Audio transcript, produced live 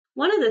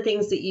One of the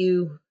things that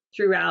you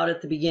threw out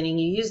at the beginning,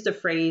 you used a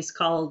phrase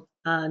called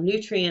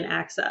nutrient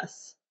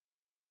access.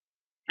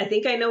 I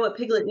think I know what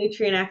piglet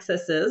nutrient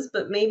access is,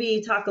 but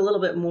maybe talk a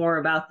little bit more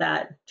about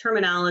that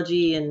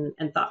terminology and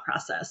thought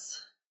process.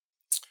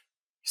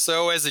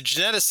 So as a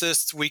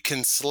geneticist, we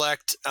can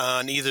select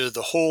on either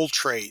the whole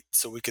trait.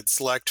 So we could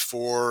select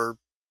for,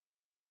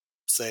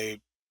 say,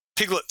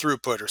 piglet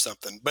throughput or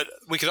something, but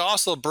we could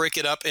also break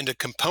it up into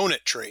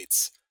component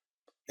traits.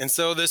 And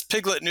so this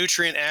piglet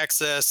nutrient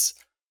access,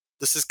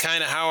 this is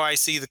kind of how I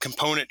see the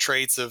component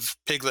traits of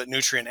piglet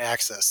nutrient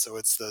access. So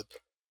it's the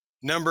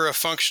number of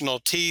functional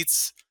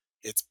teats,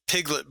 it's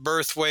piglet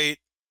birth weight,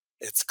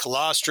 it's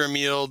colostrum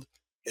yield,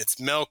 it's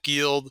milk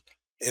yield,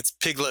 it's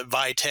piglet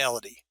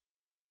vitality.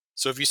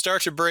 So if you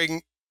start to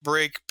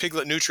break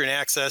piglet nutrient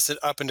access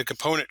up into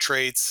component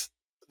traits,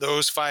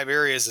 those 5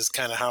 areas is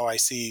kind of how I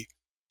see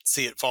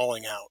it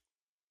falling out.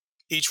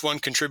 Each one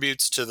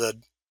contributes to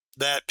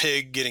that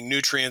pig getting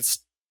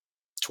nutrients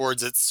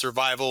towards its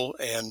survival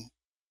and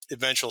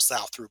eventual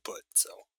sow throughput. So